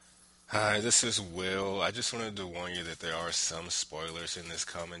Hi, this is Will. I just wanted to warn you that there are some spoilers in this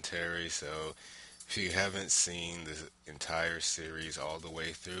commentary, so if you haven't seen the entire series all the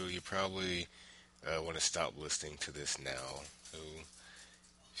way through, you probably want to stop listening to this now. So,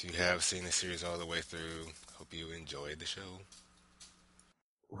 if you have seen the series all the way through, hope you enjoyed the show.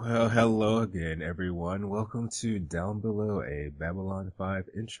 Well, hello again, everyone. Welcome to Down Below, a Babylon 5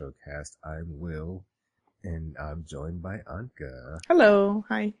 intro cast. I'm Will, and I'm joined by Anka. Hello,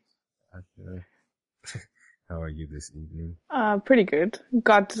 hi. Anka, how are you this evening? Pretty good.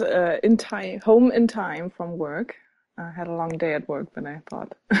 Got in time, home in time from work. I had a long day at work, but I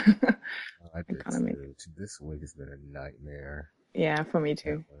thought I I did gotta make. too. This week has been a nightmare Yeah, for me at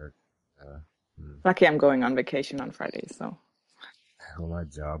too. work. Uh, hmm. Lucky I'm going on vacation on Friday, so. Well, my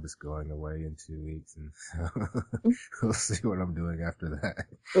job is going away in 2 weeks, and so Mm. we'll see what I'm doing after that.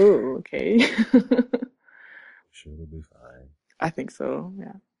 Oh, okay. Sure, it'll be fine. I think so.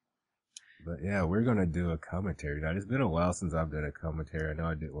 Yeah. But yeah, we're gonna do a commentary tonight. It's been a while since I've done a commentary. I know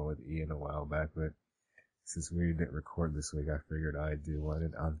I did one with Ian a while back, but since we didn't record this week, I figured I'd do one,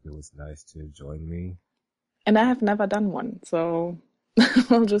 and Anka was nice to join me. And I have never done one, so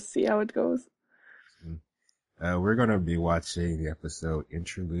we'll just see how it goes. Mm. We're gonna be watching the episode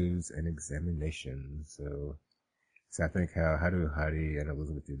Interludes and Examinations. So I think how do Heidi and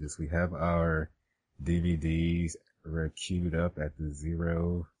Elizabeth do this? We have our DVDs. We're queued up at the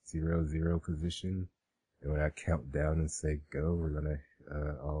 000 position, and when I count down and say go, we're gonna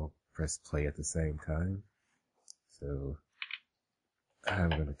all press play at the same time. So I'm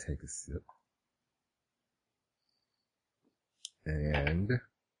gonna take a sip, and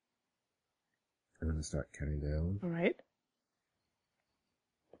I'm gonna start counting down. All right.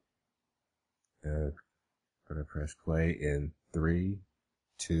 I'm gonna press play in three,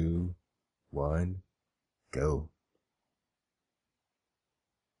 two, one, go.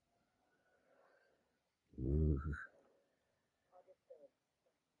 Ooh,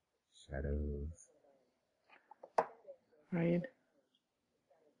 shadows. Right.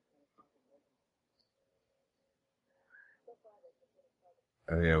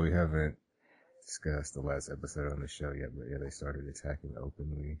 Oh yeah, we haven't discussed the last episode on the show yet, but yeah, they started attacking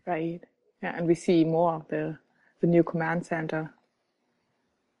openly. Right. Yeah, and we see more of the new command center.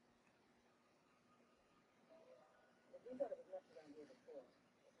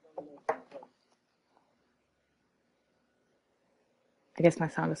 I guess my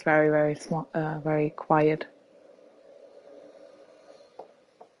sound is very, very small, very quiet.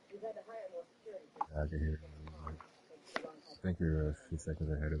 I can hear the music. I think you're a few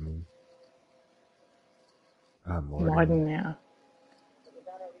seconds ahead of me. Ah, Morden. Morden, yeah.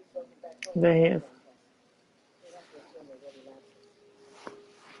 There he is.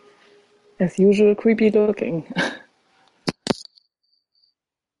 As usual, creepy looking.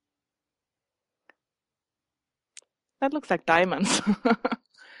 That looks like diamonds.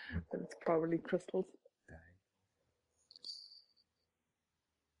 But it's probably crystals.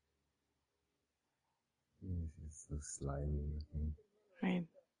 It's so slimy looking. Right.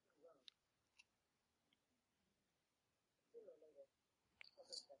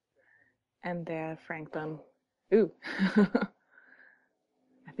 And there, Franklin. Ooh.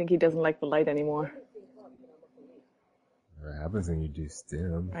 I think he doesn't like the light anymore. What happens when you do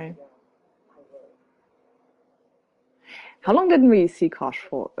STEM? Right. How long didn't we see Kosh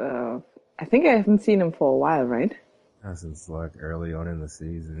for? I think I haven't seen him for a while, right? Since like early on in the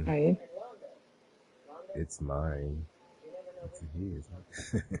season, Right. it's mine. It's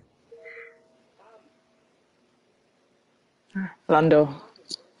his. Lando.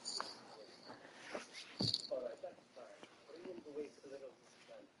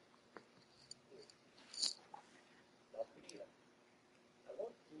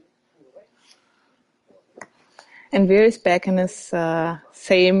 And Veer is back in his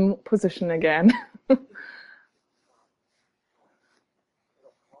same position again.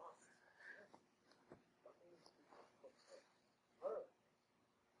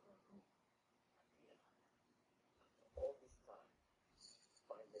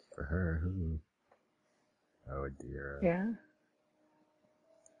 For her, who? Oh dear. Yeah.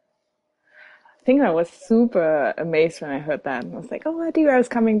 I think I was super amazed when I heard that. I was like, oh, Adira is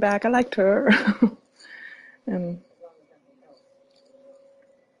coming back. I liked her. and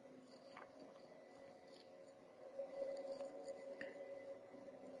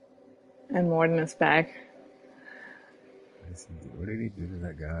and Morden is back. What did he do to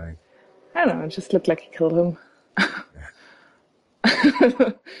that guy? I don't know, it just looked like he killed him.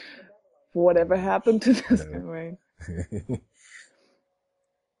 Whatever happened to this guy, Shadow. right?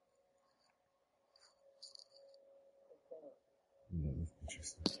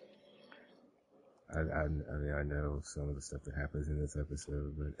 Interesting. I mean, I know some of the stuff that happens in this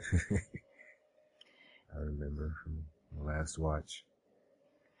episode, but I remember from the last watch.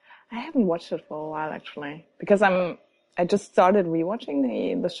 I haven't watched it for a while actually because I just started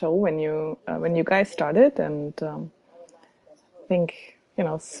rewatching the show when you guys started, and I think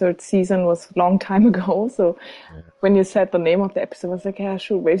third season was a long time ago. So Yeah, when you said the name of the episode, I was like, yeah,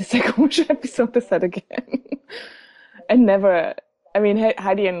 sure. Wait a second, which episode is that again? And never. I mean,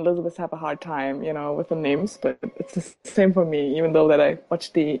 Heidi and Elizabeth have a hard time, with the names, but it's the same for me. Even though that I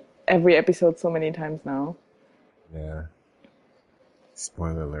watched the every episode so many times now. yeah.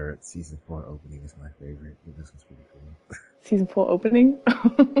 Spoiler alert: season 4 opening is my favorite. But this was pretty cool. Season 4 opening.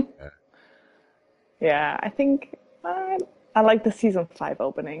 Yeah. Yeah, I think I like the season 5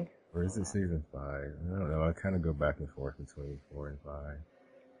 opening. Or is it season 5? I don't know. I kind of go back and forth between 4 and 5.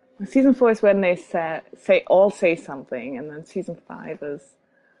 Season 4 is when they say something, and then season 5 is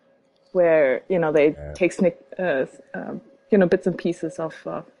where they Yeah. take bits and pieces of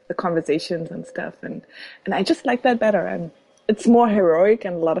the conversations and stuff, and I just like that better, and it's more heroic,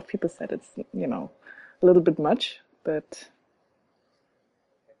 and a lot of people said it's a little bit much, but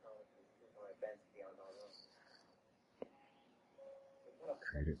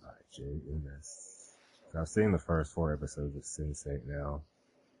Created by Jay Unis. So I've seen the first 4 episodes of Sense8 now.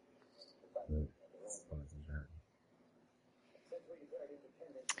 But as far as that.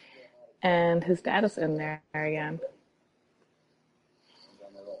 and his dad is in there again.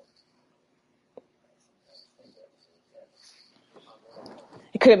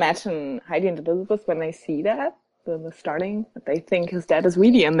 I could imagine Heidi and Elizabeth when they see that the starting, that they think his dad is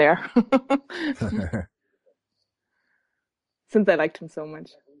really in there, since I liked him so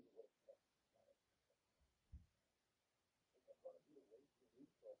much.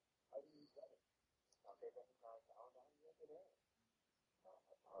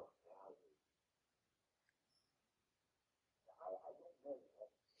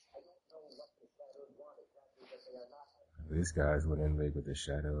 These guys went in league with the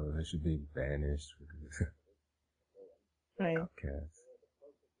Shadow. They should be banished. Right. Outcasts.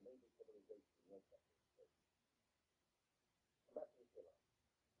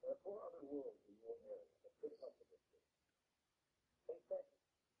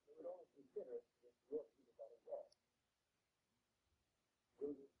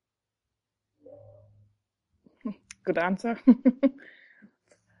 Good answer.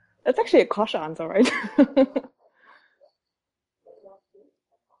 That's actually a Kosh answer, right?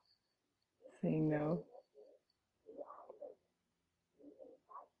 Saying no.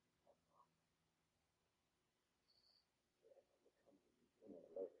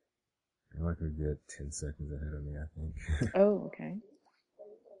 They're like a good 10 seconds ahead of me, I think. Oh, okay.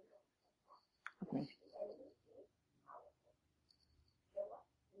 Okay.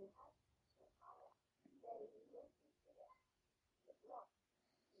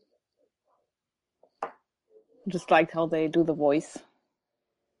 Just like how they do the voice.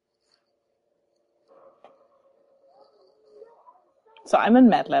 So I'm in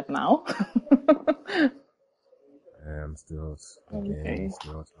MATLAB now. I'm still, again, Okay.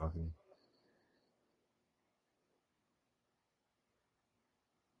 still talking.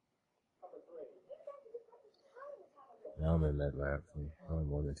 Now I'm in MATLAB, so probably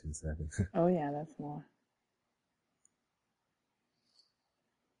more than 10 seconds. Oh yeah, that's more.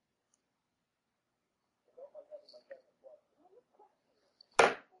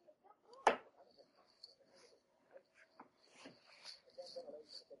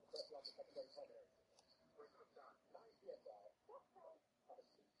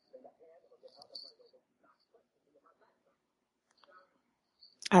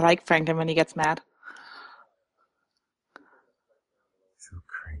 I like Franklin when he gets mad. So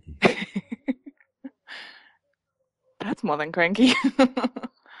cranky. That's more than cranky.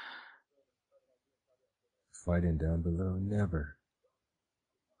 Fighting down below, never.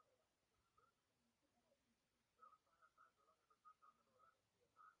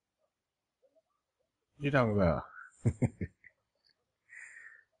 What you talking about?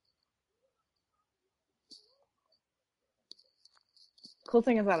 Cool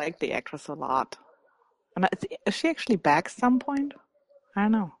thing is I like the actress a lot. And is she actually back some point? I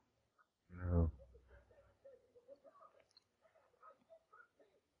don't know. No.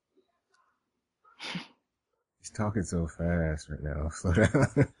 He's talking so fast right now. Slow down.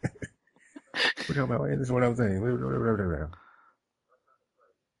 We're talking about, this is what I'm saying.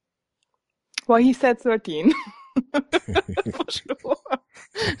 Well, he said 13. For sure.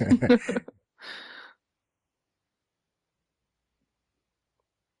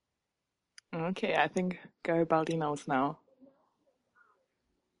 Okay, I think Garibaldi knows now.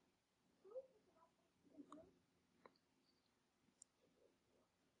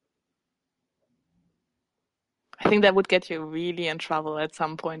 think that would get you really in trouble at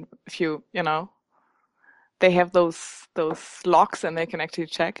some point if they have those locks and they can actually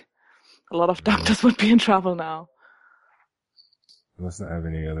check. A lot of doctors would be in trouble now. We must not have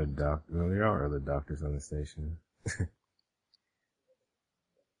any other well, there are other doctors on the station.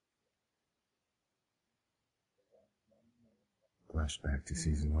 Flashback to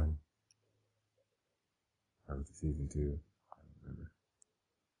season 1. Or was it season 2? I don't remember.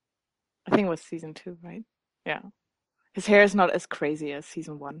 I think it was season 2, right? Yeah. His hair is not as crazy as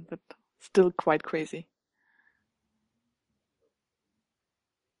season 1, but still quite crazy.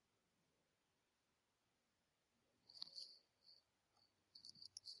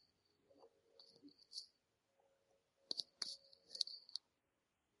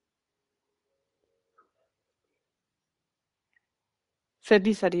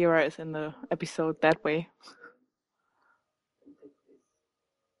 Sadie Sadira is in the episode that way.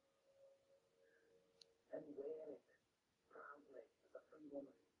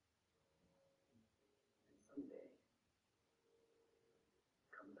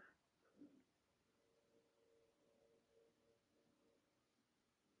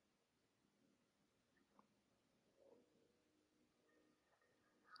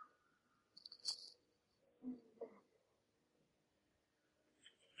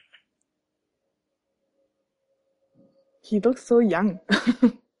 He looks so young. It's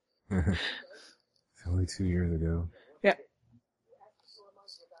only 2 years ago. Yeah.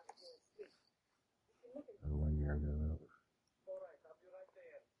 Or 1 year ago.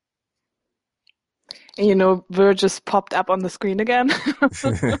 And Ver just popped up on the screen again. That's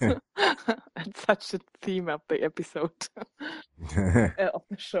such a theme of the episode. Of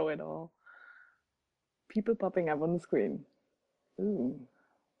the show at all. People popping up on the screen. Ooh.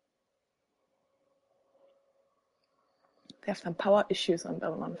 They have some power issues on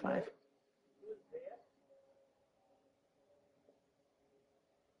Babylon 5.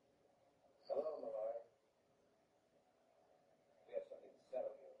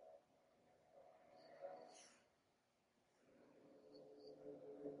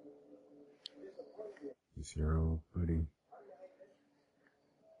 It's your old buddy.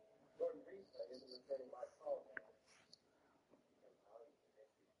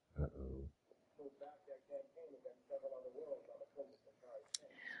 Uh-oh.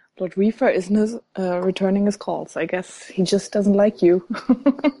 Lord Reefer isn't returning his calls. I guess he just doesn't like you.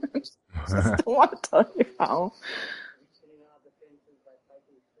 Just don't want to tell you how.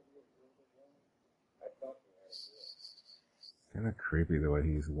 Kind of creepy the way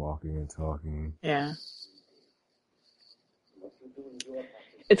he's walking and talking. Yeah.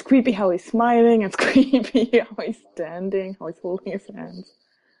 It's creepy how he's smiling. It's creepy how he's standing, how he's holding his hands.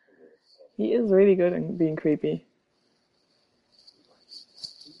 He is really good at being creepy.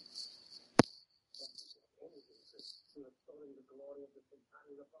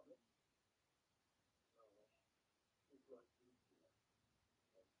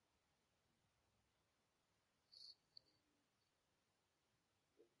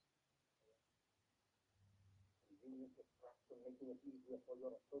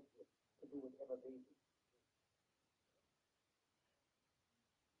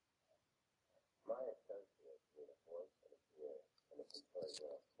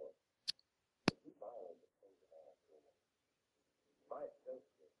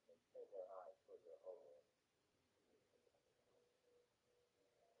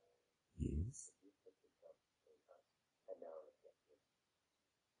 Yes.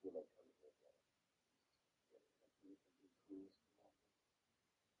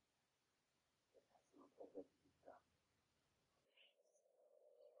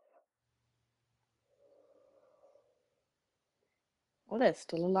 Well, there's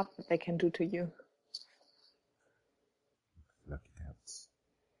still a lot that they can do to you. Lucky Downs.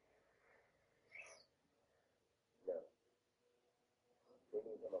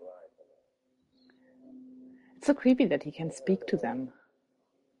 It's so creepy that he can speak to them.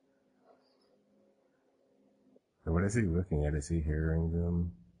 So what is he looking at? Is he hearing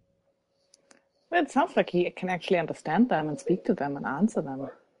them? Well, it sounds like he can actually understand them and speak to them and answer them.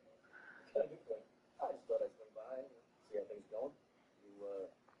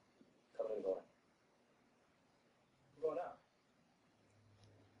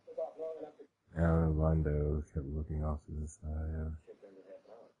 Londo kept looking off to the side.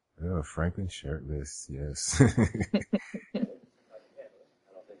 Oh, Franklin shirtless, yes.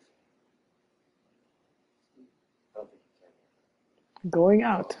 Going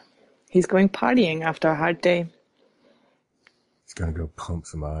out. He's going partying after a hard day. He's gonna go pump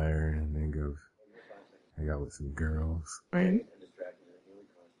some iron and then go hang out with some girls. Right?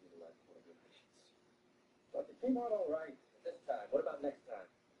 came out all right this time. What about next time?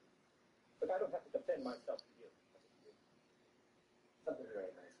 Look, I don't have to defend myself to you. Something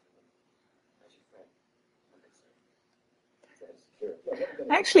very nice for me. As your friend, I'm concerned. That is secure. Yeah, what are you I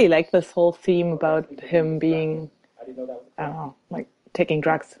gonna actually like this whole theme about him being, I didn't know that was I don't know, like taking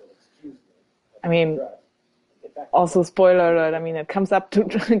drugs. excuse me. I mean, Get back also spoiler alert, I mean, it comes up to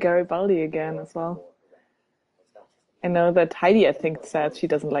Garibaldi again as well. I know that Heidi, I think, said she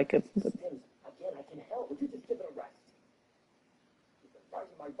doesn't like it. But Stims. Again, I can help. Would you just give it a rest? You've been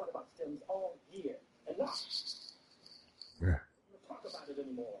writing my butt about Stims all year. Enough. Yeah. Don't talk about it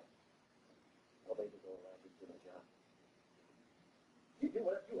anymore. Well, they can go around and do their job. You do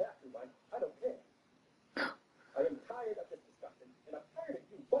whatever you have to, Mike. I don't care. I am tired of this discussion, and I'm tired of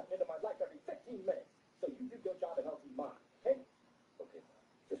you butting into my life every 15 minutes. So you do your job and I'll do mine, okay? Okay,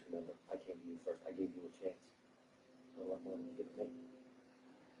 just remember, I came to you first. I gave you a chance. A lot more than you give me.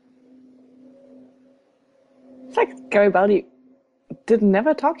 it's like Garibaldi did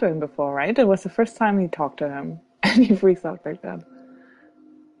never talk to him before, right? It was the first time he talked to him, and he freaks out like that.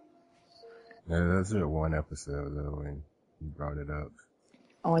 Yeah, that's just one episode though when he brought it up.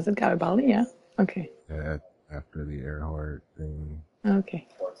 Oh, is it Garibaldi? Yeah. Okay. After the Earhart thing. Okay.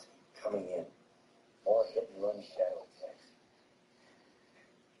 What's coming in? More hit and run shadow attacks.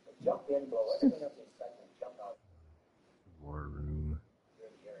 Jump in, blow everything up inside, and jump out. War room.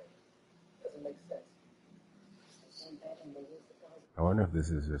 Doesn't make sense. I wonder if this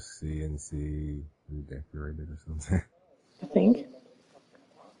is just CNC redecorated or something. I think.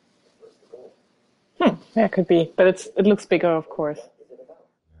 Yeah, it could be, but it looks bigger, of course.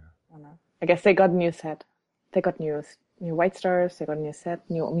 I don't know. I guess they got a new set. They got new White Stars. They got a new set,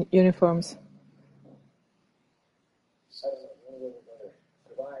 new uniforms. I don't know. The only way we're going to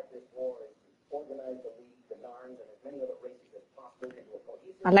survive this war is to organize the League, the Narns, and as many other races as possible into a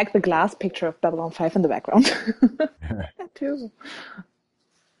cohesive. I like the glass picture of Babylon 5 in the background. That too.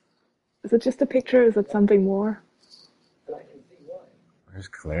 Is it just a picture? Is it something more? And I can see why. Where's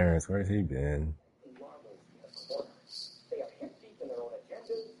Clarence? Where's he been? The Marvels in the corner. They are hip deep in their own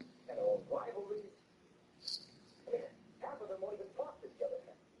agendas and their own rivalries. I mean, half of them won't even talk to the other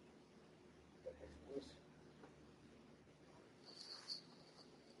half. But it's worse.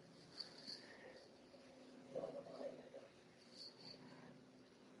 No, no, I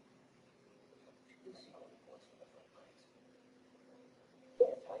you see what he wants from the front lines.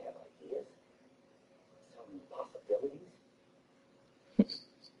 Yes, I have ideas. Some possibilities.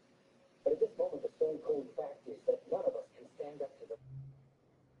 But at this moment, the stone cold fact is that none of us can stand up to the.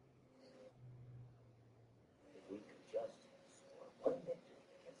 If we could just score one victory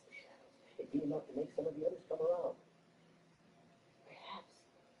against the shadows, it'd be enough to make some of the others come around. Perhaps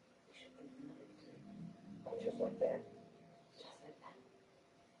we should do another victory. Oh, just like that. Just like that.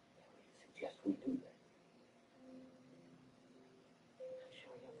 I suggest we do that. I'm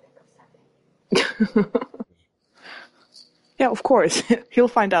sure you'll think of something. Yeah, of course. He'll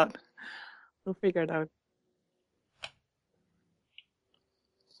find out. He'll figure it out.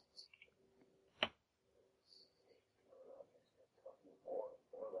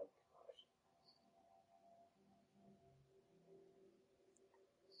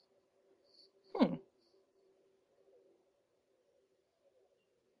 Hmm.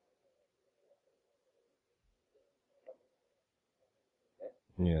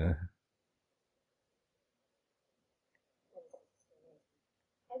 Yeah.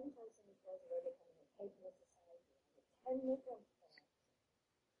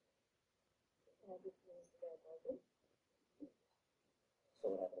 So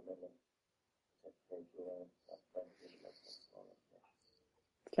what happened to Midland?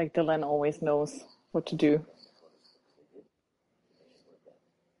 It's like Dylan always knows what to do.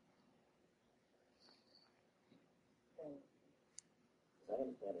 I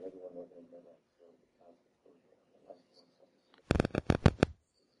understand that everyone working in Midland feels the constant exposure unless you want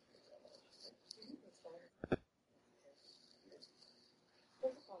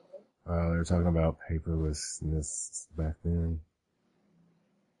something. They're talking about paperlessness back then.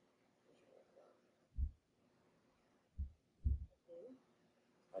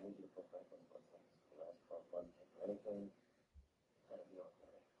 I need you to put back on the last 12 months for anything out of your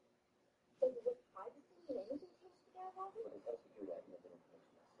plan. So you would try to see that anything changed the Garibaldi? But it has to do that and the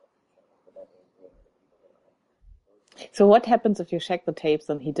information myself. But that means we have the people that I So what happens if you check the tapes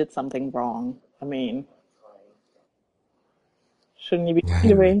and he did something wrong? I mean, shouldn't you be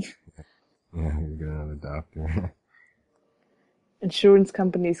doing? Yeah, you get another doctor. Insurance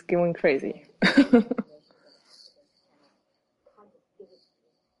companies going crazy.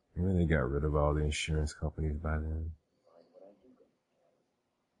 Maybe they got rid of all the insurance companies by then.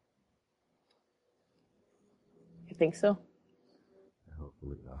 think so?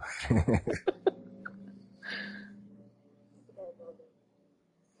 Hopefully not.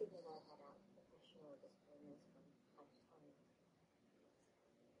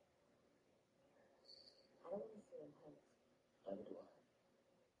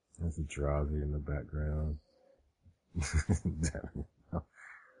 There's a drowsy in the background. Damn it.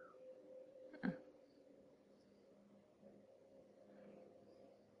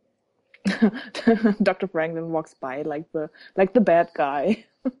 Dr. Franklin walks by like the bad guy.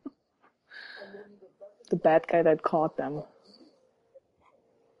 The bad guy that caught them.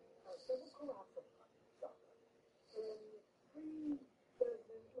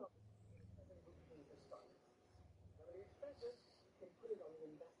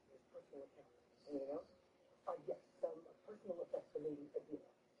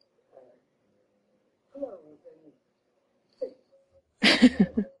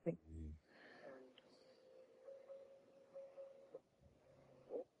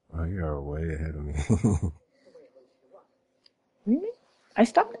 Oh, you're way ahead of me. Really? I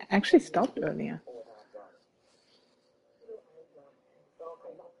actually stopped earlier.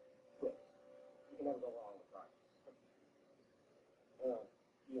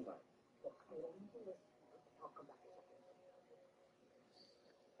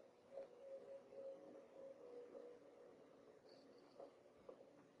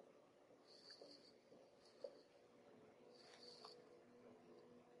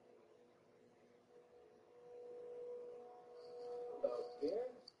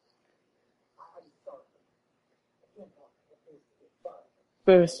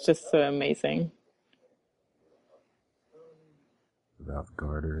 But it was just so amazing. Without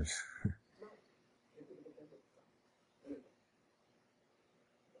garters.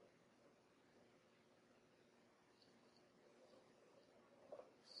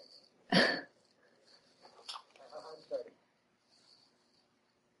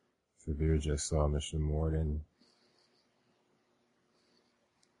 Severe just saw Mr. Morden.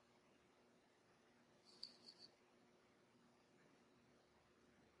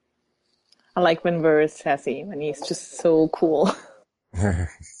 I like when Ver is sassy, when he's just so cool. I'm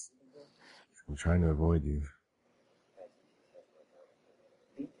trying to avoid you.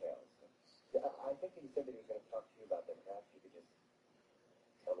 Details. I think he said that he was going to talk to you about them. Perhaps you could just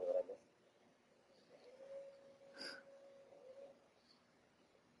tell me what I missed.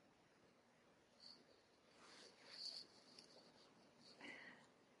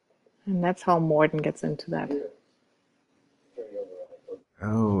 And that's how Morden gets into that.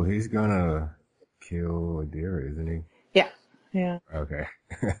 Oh, he's gonna kill Adira, isn't he? Yeah, yeah. Okay.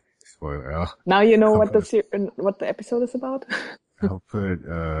 Spoiler. Now you know I'll what put, what the episode is about. I'll put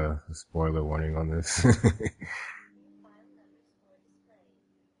a spoiler warning on this.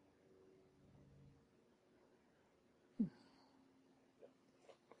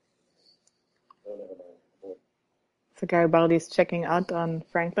 So Garibaldi's checking out on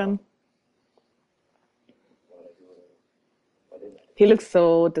Franklin. He looks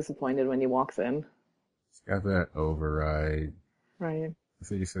so disappointed when he walks in. It's got that override Right.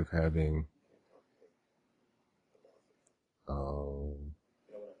 face of having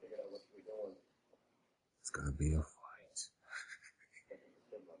it's gonna be a fight.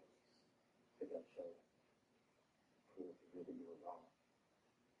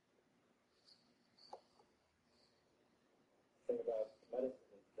 Thing about medicine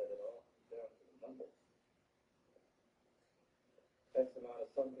is that it all comes down to the numbers. X amount of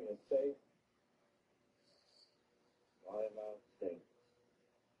something is safe, Y amount dangerous.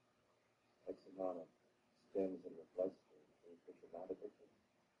 X amount of stems in your bloodstream proves that you're not addicted.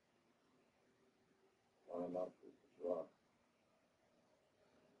 Y amount proves that you are.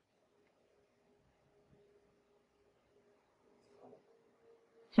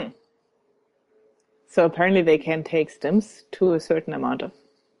 So apparently they can take stims to a certain amount of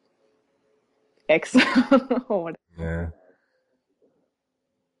X or what. Yeah.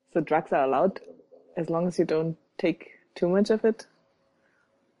 So drugs are allowed as long as you don't take too much of it.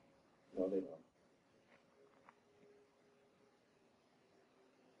 No, they don't.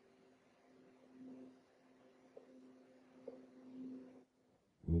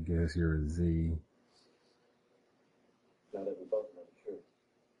 Let me guess you're a Z. Now that we both know the truth,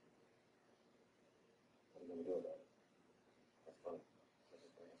 what are you going to do about it? That's funny. I was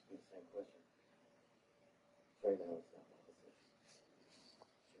just going to ask you the same question. Right now, it's not my decision.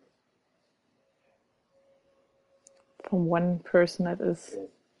 From one person that is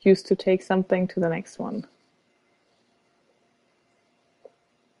used to take something to the next one.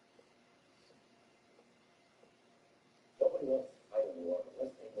 Nobody wants to fight anymore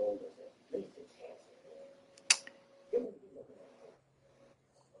unless they know there's at least a chance.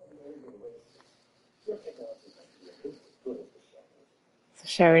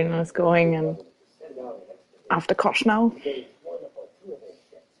 Sheridan is going and after Kosh now. No,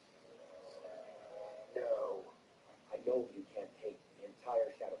 I know you can't take the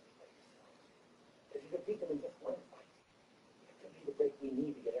entire Shadow Place. If you could beat them in just one fight, it could be the break we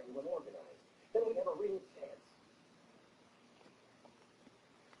need to get everyone organized. Then we'd have a real chance.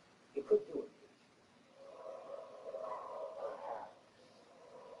 You could do it, perhaps,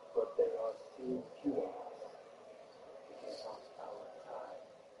 but there are still few of us. It is not our time.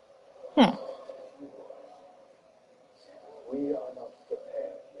 We are not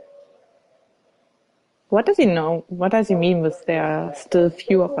prepared yet. What does he know? What does he mean with there are still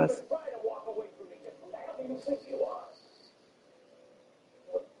few of us? Try to walk away from me just whatever you think you are.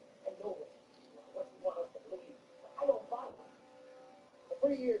 I know what you want us to believe. I don't buy it. For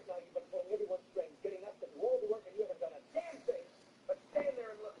 3 years now, you've been pulling everyone's strings, getting us to do all the work, and you haven't done a damn thing but stand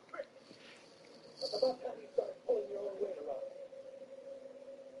there and look pretty. It's about time you started pulling your own weight around.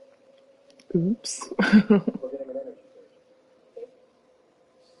 Oops. We're getting an energy surge.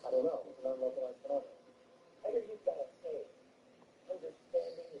 I don't know. It's an unorganized phenomenon. I hear you've got a saying.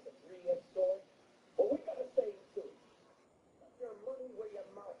 Understanding is a three-edged sword. Well, we got a saying too. Put your money where your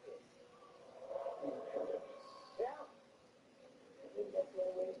mouth is. Yeah? I think that's the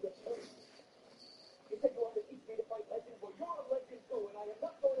only way to get through. You said you wanted to teach me to fight legends. Well, you're a legend too, and I am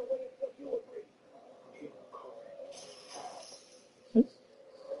not going away until you agree.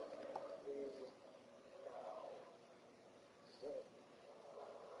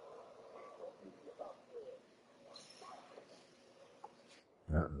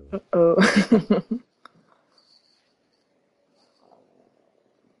 Uh-oh. Oh.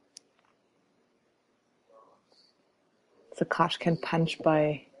 So Kosh can punch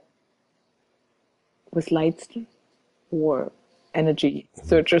by with lights or energy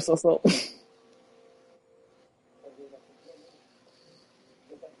surges or so. Unless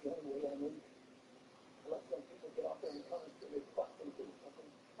some people get out there and constantly fuck and do something,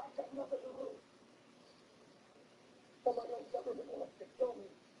 I've got nothing to lose. Somebody else government will have to kill me.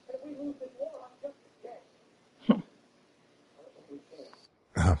 And if we lose this war, I'm just dead. I don't think we can.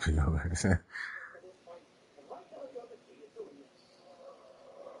 I'll be over. For this fight, and right now you're the key to doing it.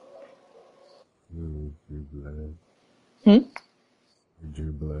 Ooh, Drew Blood. Hmm?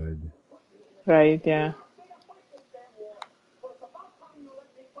 Drew Blood. Right, yeah.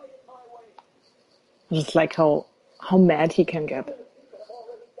 Just like how mad he can get.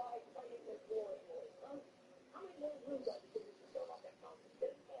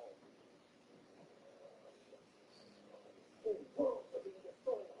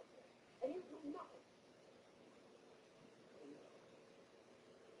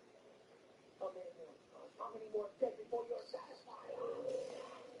 How many more dead before you're satisfied?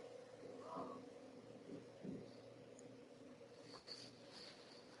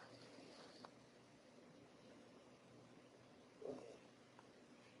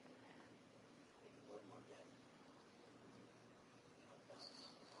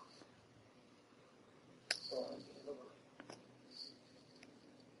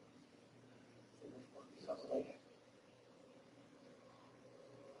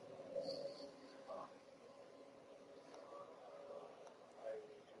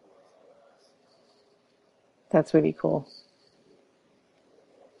 That's really cool.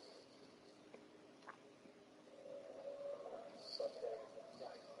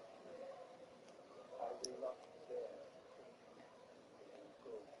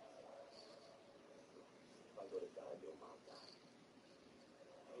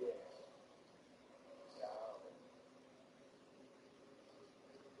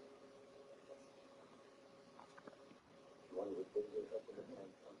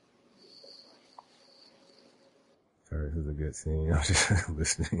 Sorry, this is a good scene. I'm just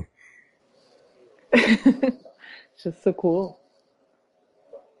listening. It's just so cool.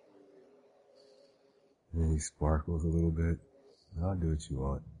 And he sparkles a little bit. I'll do what you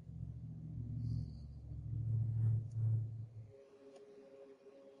want.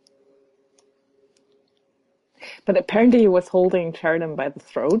 But apparently he was holding Sheridan by the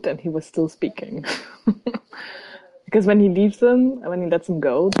throat and he was still speaking. Because when he leaves him, when he lets him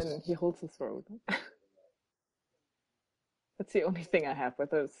go, then he holds his throat. That's the only thing I have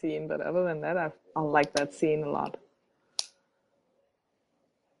with the scene, but other than that, I like that scene a lot.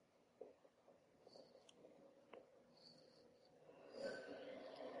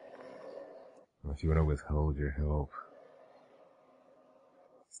 If you want to withhold your help,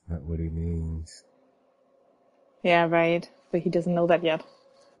 it's not what he means. Yeah, right. But he doesn't know that yet.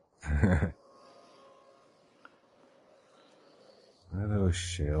 What are those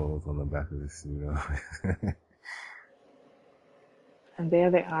shells on the back of the suit? And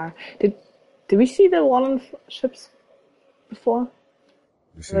there they are. Did we see the Wallen ships before?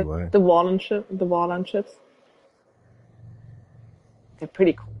 You see what? The Wallen ships. They're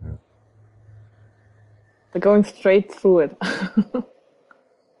pretty cool. Yeah. They're going straight through it.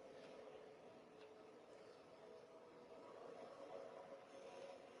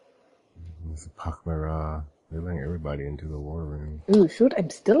 It's Pakmara. They letting everybody into the war room. Ooh, shoot, I'm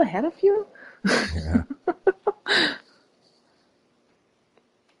still ahead of you? Yeah.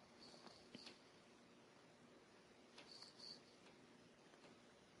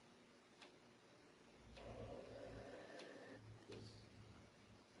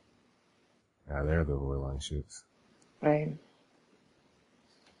 Yeah, they're the Vorlon ships. Right.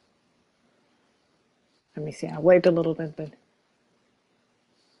 Let me see. I'll wait a little bit, but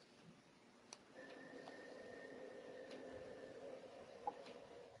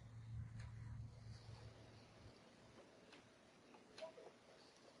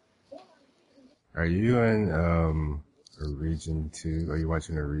Are you in a region 2? Are you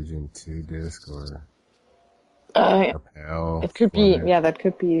watching a region 2 disc or a PAL it could be, format? yeah, that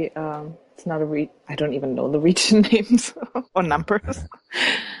could be, it's not I don't even know the region names or numbers.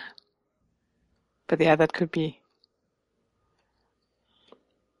 But yeah, that could be.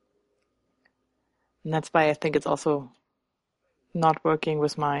 And that's why I think it's also not working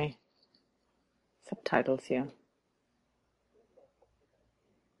with my subtitles here.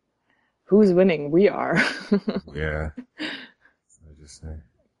 Who's winning? We are. Yeah. So I just say.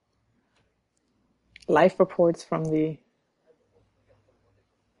 Live reports from the.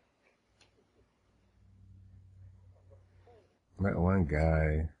 Met one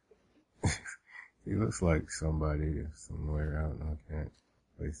guy. He looks like somebody somewhere. I don't know. I can't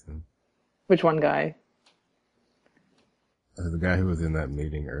place him. Which one guy? The guy who was in that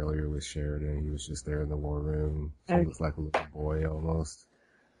meeting earlier with Sheridan, he was just there in the war room. He looks like a little boy almost.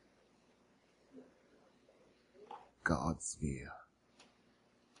 Godsphere.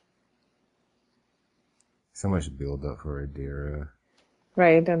 So much build up for Adira.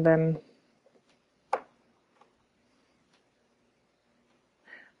 Right, and then.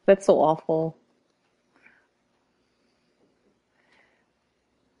 That's so awful.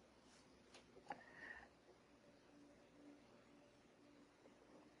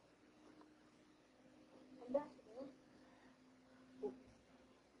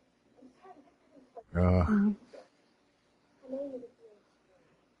 Uh,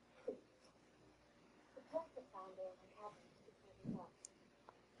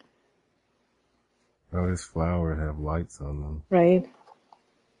 oh, his flowers have lights on them. Right.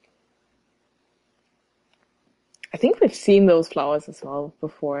 I think we've seen those flowers as well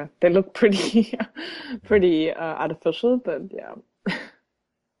before. They look pretty, pretty artificial, but yeah.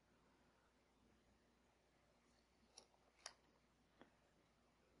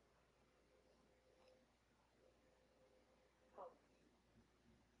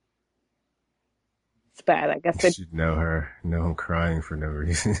 It's bad. I guess You should know her. No, I'm crying for no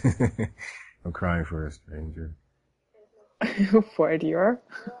reason. I'm crying for a stranger. for a Dior.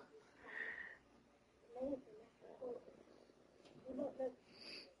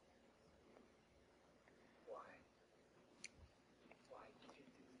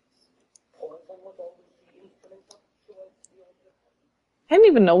 I don't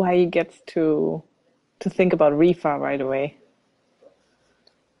even know how he gets to think about Rifa right away.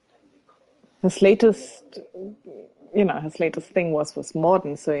 His latest, his latest thing was with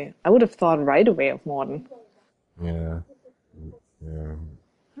Morden, so I would have thought right away of Morden. Yeah. Yeah.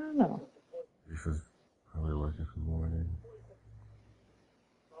 I don't know. He was probably working for morning.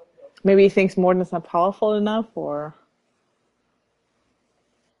 Maybe he thinks Morden is not powerful enough, or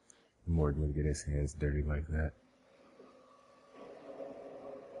Morton would get his hands dirty like that.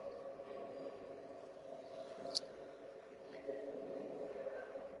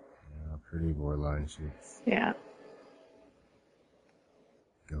 Pretty Vorlon ships. yeah.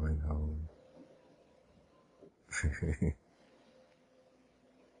 Going home.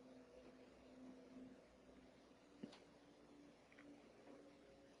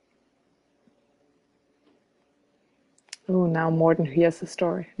 Oh, now Morden hears the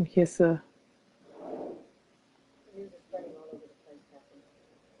story and hears the.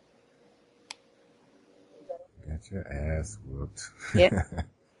 Got your ass whooped. Yeah.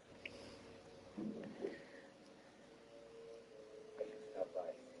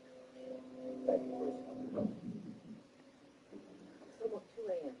 It's almost 2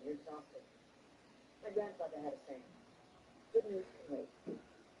 a.m. You're exhausted. My grandfather had a saying. Good news can wait.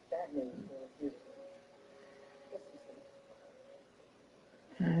 Bad news will refuse to. Listen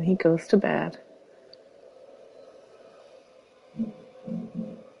to me. And he goes to bed.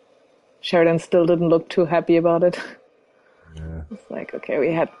 Sheridan still didn't look too happy about it. Yeah. It's like, okay,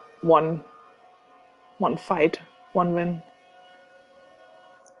 we had one fight, one win.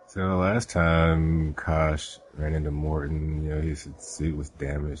 So last time Kosh ran into Morton, his suit was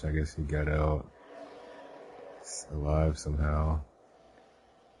damaged. I guess he got out alive somehow.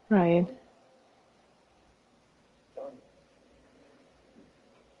 Right.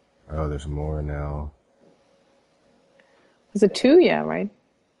 Oh, there's more now. Was it 2? Yeah, right?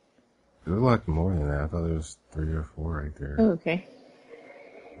 It looked like more than that. I thought there was 3 or 4 right there. Oh, okay.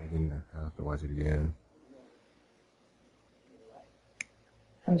 Maybe I'll have to watch it again.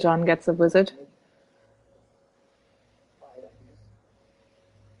 And John gets a visit.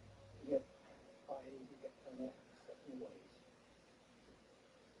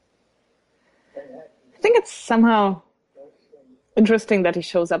 I think it's somehow interesting that he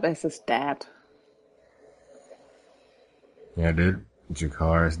shows up as his dad. Yeah, did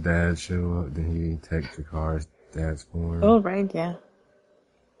Jakar's dad show up? Did he take Jakar's dad's form? Oh, right, yeah.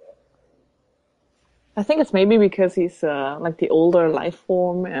 I think it's maybe because he's like the older life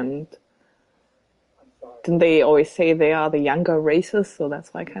form, and didn't they always say they are the younger races? So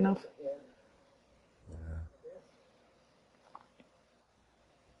that's why kind of.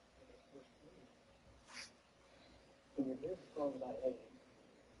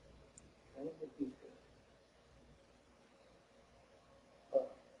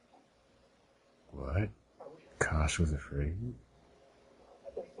 What? Kosh was afraid?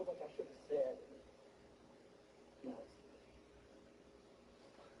 There's so much I should have said. No.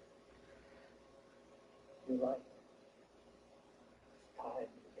 You're right. It's time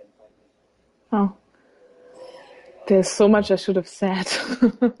to get my business. Oh, there's so much I should have said.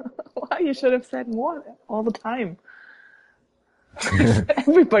 Why you should have said more all the time.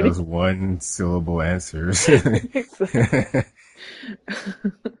 Everybody. Those one syllable answers.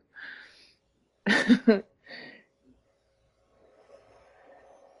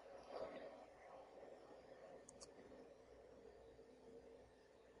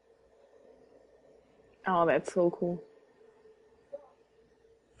 Oh, that's so cool.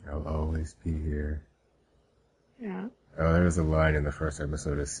 I'll always be here. Yeah. Oh, there was a line in the first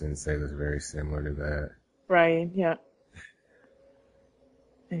episode of Sensei that's very similar to that. Right, yeah.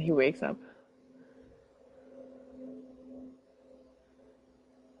 And he wakes up.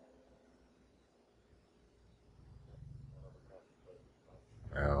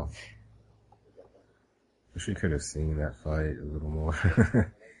 Wow. Wish we could have seen that fight a little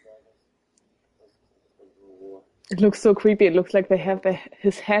more. It looks so creepy. It looks like they have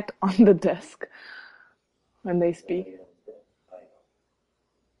his head on the desk when they speak.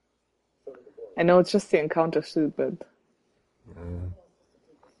 I know it's just the encounter suit, but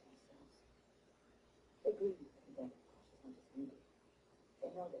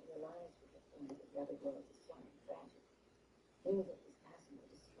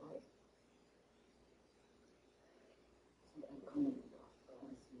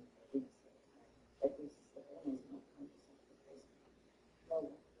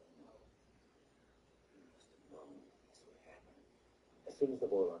As soon as the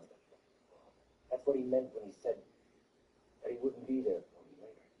boy runs back. That's what he meant when he said that he wouldn't be there for me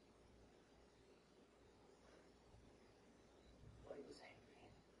later. But he was angry.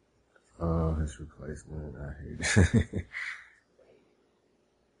 oh, his replacement. I hate it.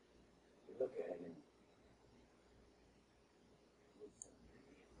 You look at him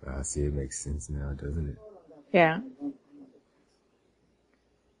and I see it makes sense now, doesn't it? yeah.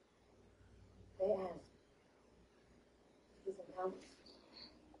 They asked. His encounters.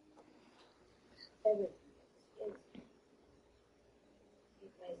 Everything is he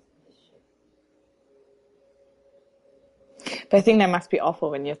placed in his ship. But I think that must be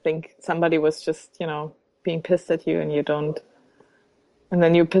awful when you think somebody was just, being pissed at you and you don't. And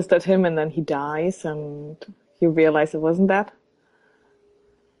then you're pissed at him and then he dies and you realize it wasn't that.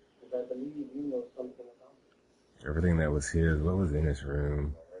 I believe you know something about it. Everything that was his, what was in his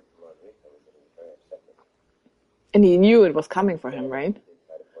room? And he knew it was coming for him, right?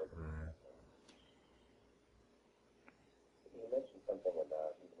 You mentioned something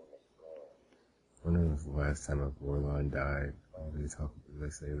about even this man. When was the last time a Vorlon died? Did they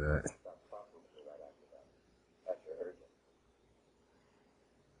say that? Stopped talking to me right after that. After urgent.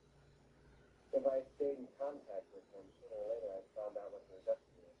 If I stayed in contact with him, sooner or later I'd found out what he was up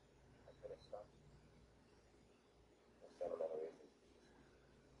to. I could have stopped him. For sentimental reasons.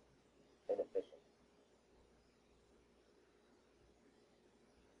 Inefficient.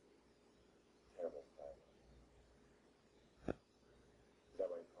 Terrible time. Is that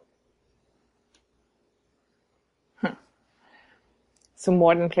what you call it? So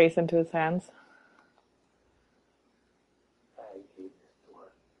Morden plays into his hands. I gave this to her.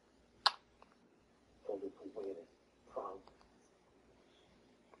 Told her to wear it proud.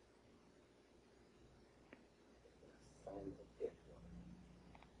 Signs of death.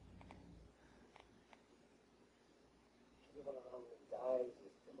 She never allowed me dies,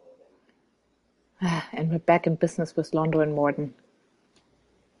 Mr. Morgan. And we're back in business with Londo and Morden.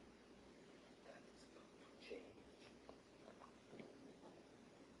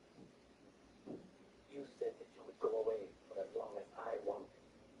 You said that you would go away for as long as I want.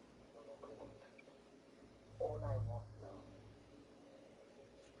 All I want now is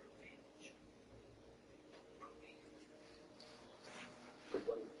revenge. The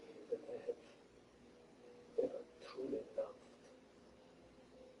one thing that I have ever truly loved.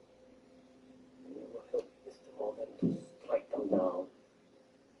 And you will help Mr. Morgan to strike them down.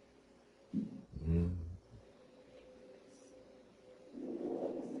 Mm. Save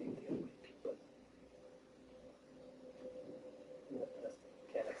the only people. Let us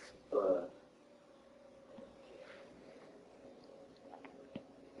cast blood.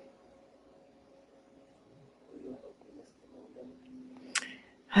 Will you help me, Mr. Morgan?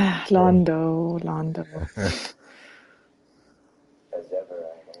 Londo. As ever,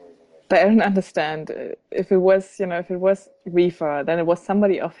 I'm always in your But I don't understand. If it was, if it was Reefer, then it was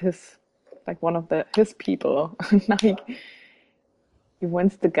somebody of his, like one of his people. Now he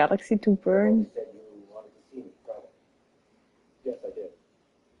wants the galaxy to burn. You said you wanted to see me, Friday. Yes, I did.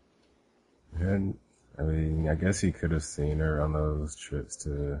 And I mean, I guess he could have seen her on those trips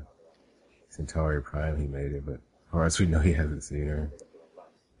to Centauri Prime. He made it, but as far as we know, he hasn't seen her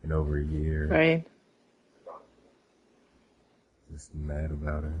in over a year. Right. Just mad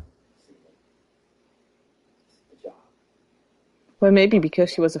about her. The job. Well, maybe because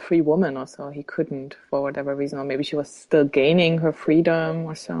she was a free woman or so, he couldn't for whatever reason, or maybe she was still gaining her freedom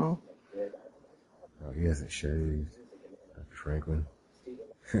or so. Oh, he hasn't shaved. Dr. Franklin.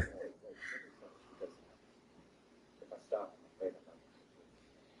 If I stop, I'm afraid I'm not.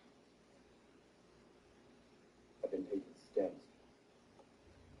 I've been taking stems.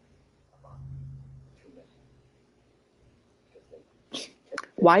 Too many. Because they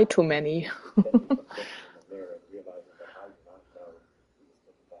kept Why too many? looking in the mirror and realizing that I did not know he was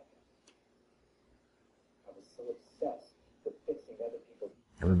looking back at me. I was so obsessed with fixing other people's.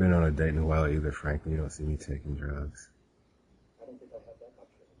 I haven't been on a date in a while either, frankly. You don't see me taking drugs. I don't think I have that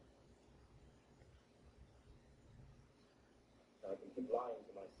luxury. I can keep lying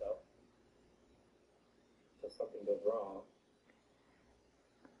to myself till something goes wrong.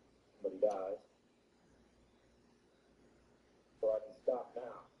 Somebody dies. Or I can stop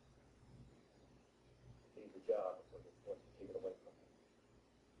now. Leave the job before they force to take it away from me.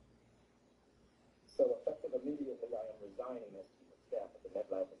 So effective immediately, I am resigning as chief of staff at the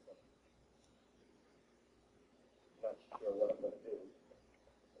MedLab facility. Not sure what I'm going to do.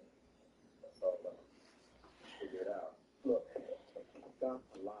 That's all I'm going to figure it out. Look, I've got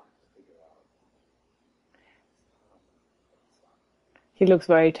a lot to figure out. He looks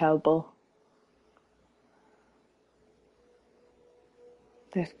very terrible.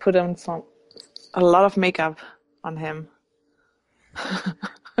 They've put on a lot of makeup on him.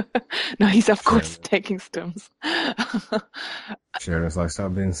 No, he's of course taking stims. Sheridan's like,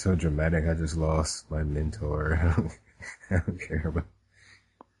 stop being so dramatic. I just lost my mentor. I don't care about.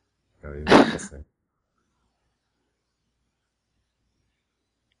 Oh, he's listening.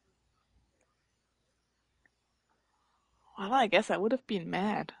 Well, I guess I would have been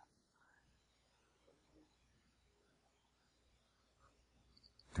mad.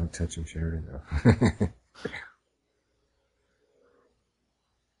 Don't touch him, Sheridan. No.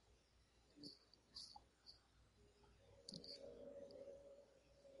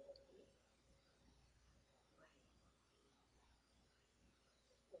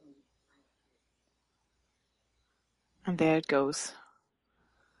 And there it goes.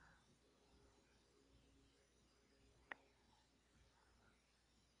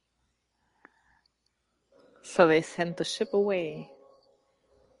 So they sent the ship away.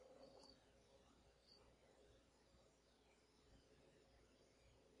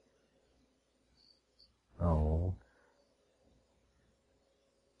 Oh.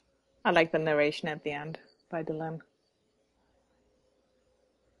 I like the narration at the end by Dylan.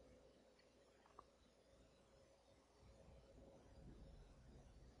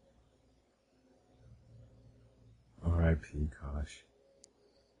 R.I.P. Gosh.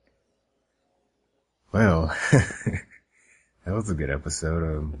 Well, that was a good episode,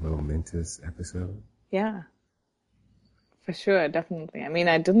 a momentous episode. Yeah, for sure, definitely. I mean,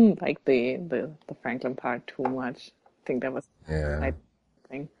 I didn't like the Franklin part too much. I think that was Yeah. like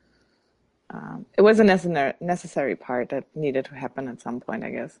It was a necessary part that needed to happen at some point, I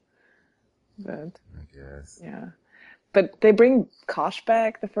guess. But I guess. yeah, but they bring Kosh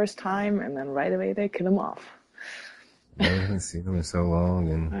back the first time, and then right away they kill him off. I haven't seen him in so long,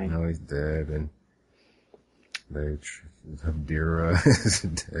 and Right. now he's dead, and Dira is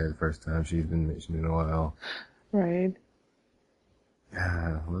dead. First time she's been mentioned in a while. Right.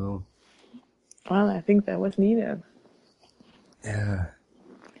 Yeah, well, Well, I think that was needed. yeah.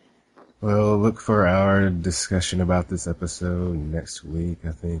 Well, look for our discussion about this episode next week,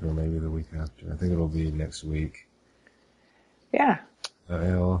 I think, or maybe the week after. I think it'll be next week. Yeah.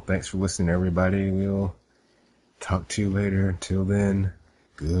 Well, thanks for listening, everybody. We'll talk to you later. Until then,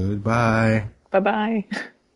 goodbye. Bye-bye.